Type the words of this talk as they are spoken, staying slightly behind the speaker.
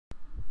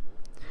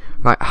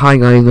Right, hi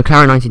guys,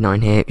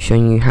 McLaren99 here,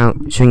 showing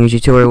you a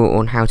tutorial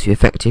on how to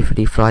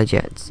effectively fly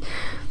jets.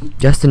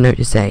 Just a note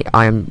to say,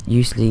 I am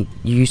used to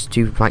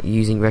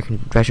using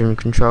veteran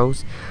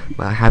controls,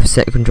 but I have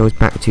set controls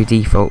back to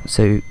default,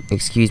 so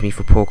excuse me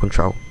for poor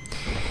control.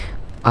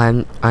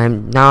 I'm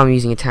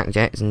using attack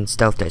jets and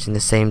stealth jets in the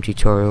same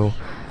tutorial.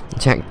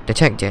 The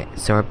attack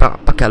jets are a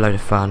bucket load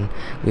of fun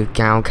with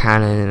Gal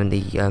cannon and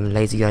the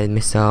laser guided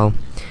missile.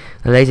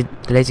 The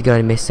laser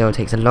guided missile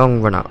takes a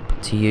long run up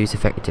to use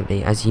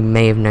effectively, as you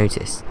may have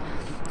noticed.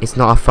 It's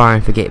not a fire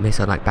and forget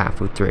missile like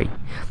Battlefield 3.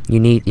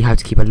 You have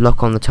to keep a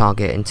lock on the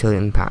target until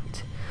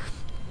impact.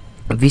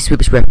 If you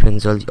switch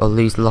weapons or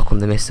lose the lock on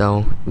the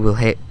missile, you will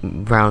hit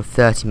around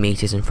 30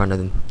 meters in front of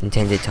the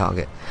intended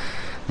target.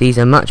 These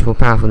are much more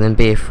powerful than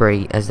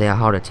BF3 as they are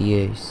harder to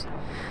use.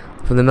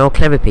 For the more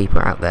clever people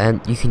out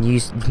there, you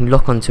can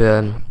lock onto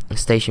a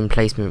station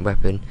placement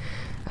weapon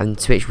and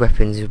switch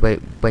weapons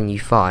when you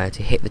fire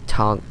to hit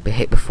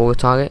before the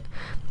target,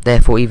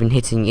 therefore even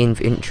hitting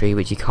infantry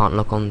which you can't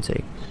lock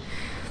onto.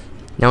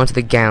 Now onto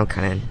the Gal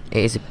cannon.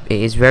 It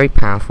is very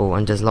powerful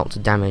and does lots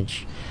of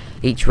damage.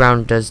 Each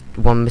round does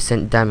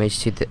 1% damage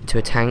to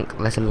a tank,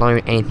 let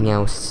alone anything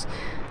else,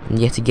 and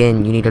yet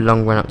again you need a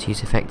long run up to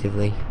use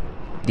effectively.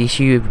 The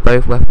issue with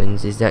both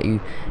weapons is that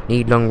you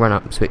need long run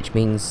ups, which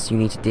means you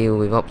need to deal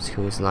with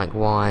obstacles like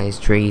wires,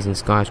 trees and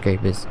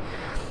skyscrapers,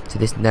 so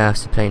this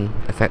nerfs the plane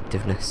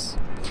effectiveness.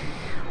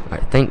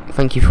 Right,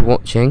 thank you for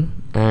watching,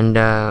 and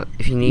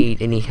if you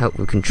need any help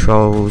with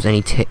controls,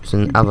 any tips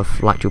and other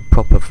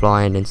proper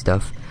flying and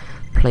stuff,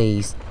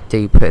 please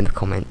do put in the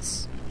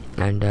comments,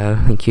 and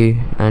thank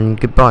you and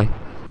goodbye.